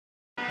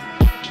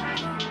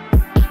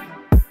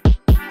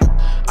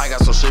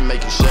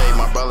make you shade.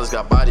 My brothers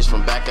got bodies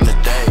from back in the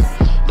day.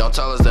 Don't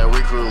tell us that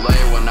we grew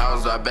late. When I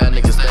was that bad,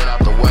 niggas stayed out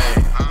the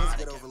way. What's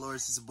good,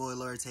 Overlords? It's your boy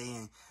Lord Tay,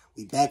 and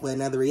we back with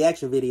another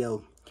reaction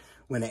video.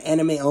 When the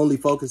anime only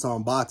focus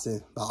on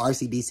boxing by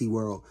RCDC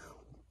World.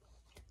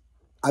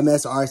 I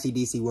mess with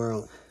RCDC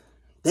World.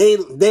 They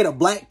the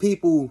black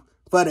people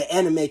for the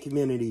anime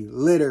community,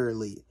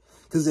 literally.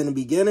 Because in the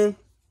beginning,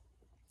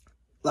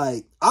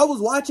 like, I was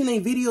watching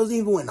their videos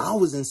even when I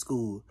was in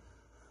school.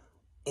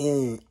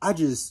 And I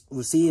just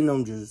was seeing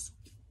them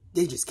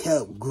they just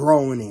kept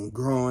growing and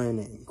growing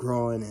and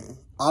growing. And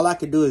all I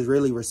could do is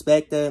really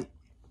respect that.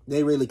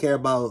 They really care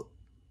about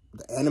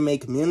the anime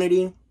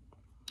community.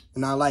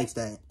 And I like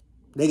that.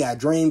 They got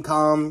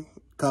DreamCon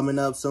coming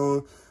up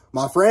soon.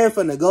 My friend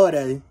from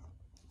Nagoya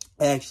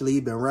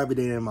actually been rubbing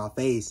it in my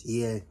face.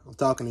 Yeah, I'm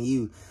talking to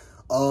you.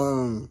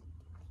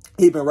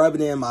 He been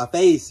rubbing it in my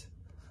face.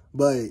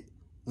 But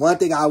one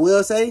thing I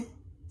will say,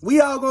 we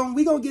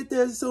gonna get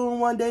there soon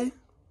one day.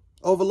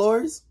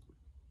 Overlords.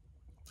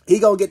 He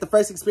gonna get the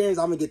first experience,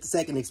 I'm gonna get the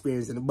second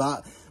experience in the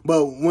box.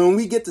 But when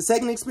we get the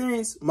second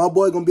experience, my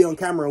boy gonna be on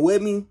camera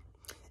with me.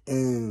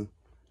 And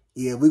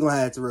yeah, we gonna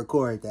have to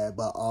record that.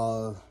 But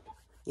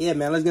yeah,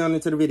 man, let's get on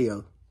into the video.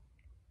 Alright,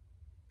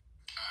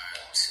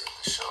 let me see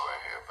what the show right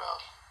here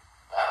about.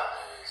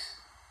 Nowadays.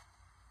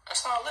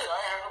 That's not lit. I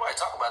ain't heard nobody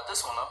talk about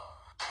this one though.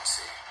 Let me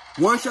see.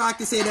 One show I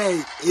can say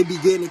that it be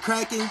getting it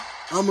cracking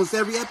almost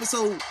every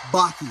episode,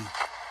 Baki.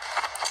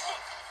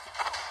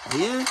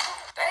 Yeah.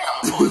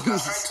 Damn, I'm going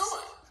straight to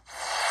it.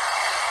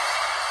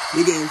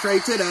 We getting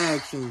straight to the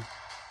action.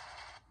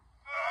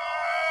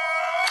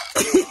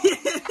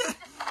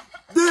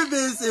 This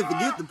man said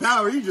forget the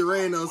power, he just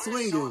ran on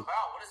swinging. What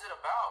is it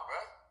about, bro?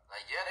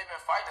 Like, yeah, they've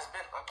been fighting. It's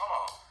been, like, hold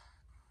on.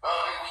 Bro,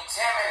 we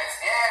 10 minutes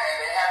in and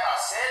they have not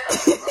said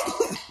nothing, bro.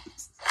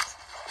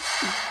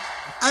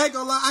 I ain't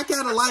gonna lie, I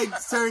kind of like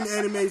certain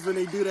animes when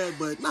they do that,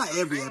 but not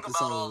every The thing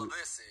episode. about all of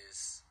this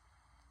is...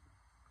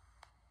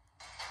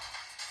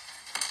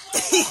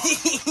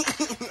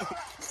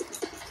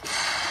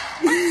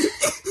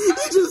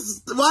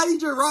 Why you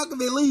just rock him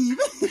and leave?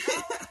 Just gonna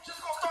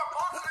start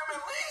boxing him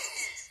and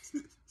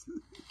leave.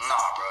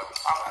 Nah, bro.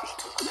 I'm not gonna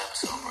do another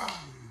episode, bro.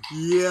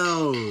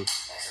 Yo.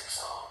 Next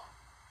episode.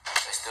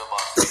 They still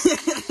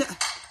boxing.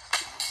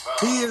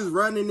 He is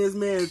running this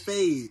man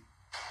fade.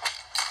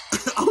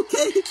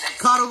 Okay.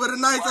 Caught him with a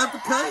nice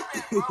uppercut.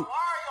 Why are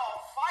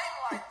y'all fighting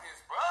like this,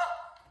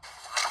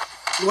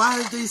 bro? Why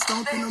is they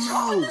stomping him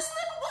out?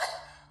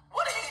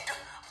 What did he do?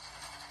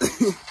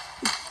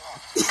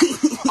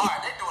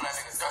 Alright, they doing that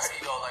nigga dirty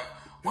though. Like,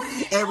 what did he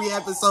do? Every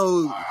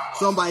episode,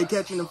 somebody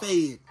catching the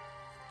fade.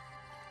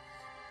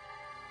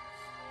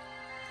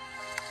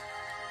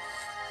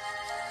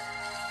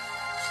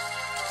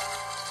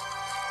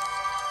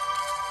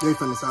 They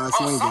finna start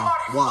swinging.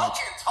 Watch.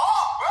 Fucking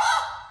talk, bro.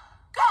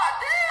 God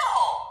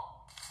damn.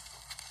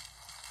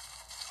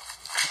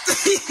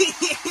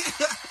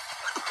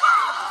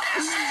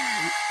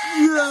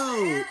 Yo.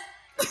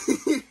 That's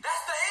the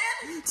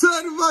end?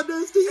 Talking about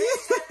that's the end.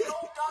 No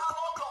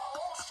dialogue the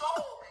whole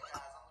show.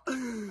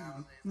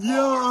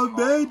 Yo,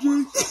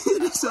 imagine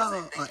it's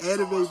an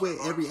anime with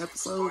every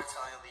episode.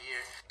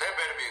 There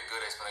better be a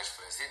good explanation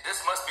for this. This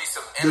must be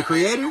some The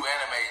creator? new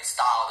anime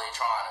style they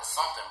trying or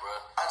something, bro.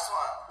 I just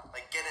want to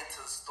like get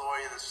into the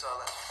story of the show.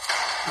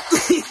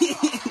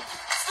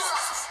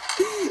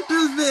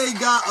 This man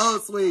got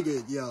up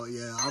swinging. Yo,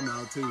 yeah, I'm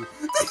out too.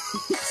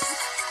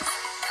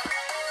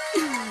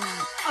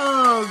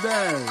 Oh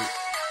man.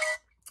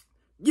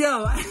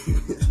 Yo,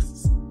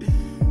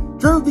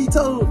 truth be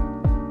told,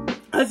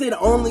 I say the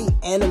only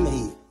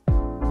anime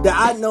that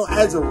I know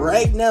as of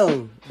right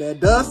now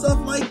that does stuff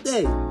like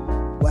that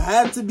will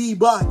have to be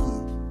Baki.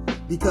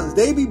 Because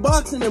they be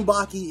boxing in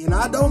Baki and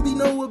I don't be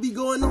know what be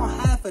going on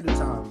half of the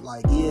time.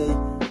 Like, yeah,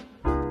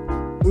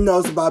 you know,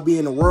 it's about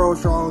being the world's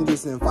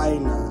strongest and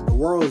fighting the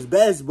world's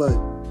best, but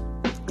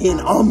in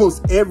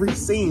almost every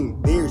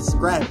scene, they're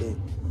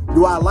scrapping.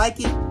 Do I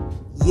like it?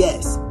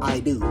 Yes,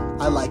 I do.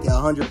 I like it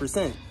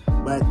 100%.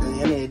 But at the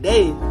end of the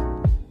day,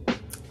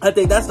 I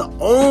think that's the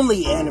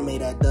only anime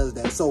that does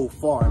that so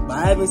far. But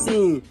I haven't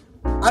seen...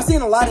 I've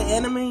seen a lot of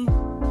anime,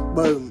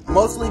 but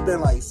mostly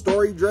been like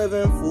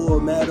story-driven, Full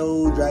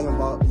Metal, Dragon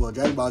Ball... Well,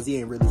 Dragon Ball Z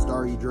ain't really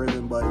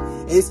story-driven, but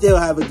it still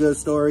have a good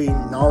story.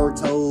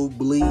 Naruto,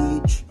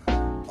 Bleach,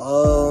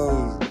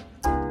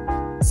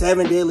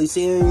 7 Deadly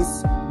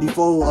Sins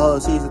before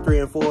season 3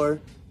 and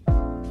 4.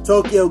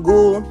 Tokyo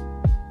Ghoul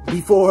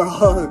before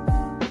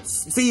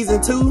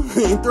season 2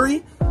 and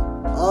 3.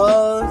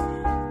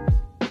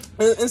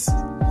 It's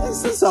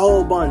just a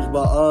whole bunch,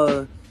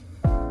 but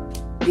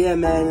yeah,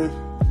 man,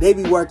 they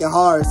be working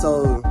hard,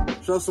 so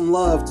show some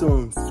love to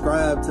them.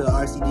 Subscribe to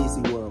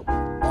RCDC World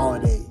all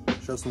day.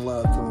 Show some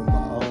love to them.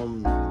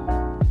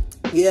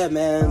 But yeah,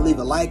 man, leave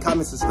a like,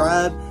 comment,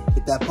 subscribe,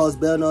 hit that post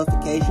bell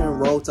notification,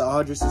 roll to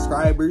 100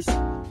 subscribers,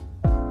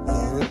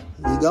 and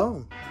we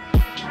go.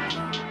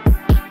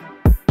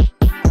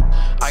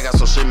 I got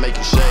some shit make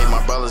you shade.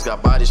 My brothers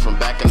got bodies from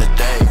back in the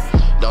day.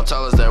 Don't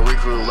tell us that we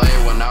grew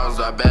late. When I was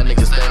that bad,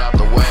 niggas stayed out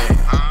the way.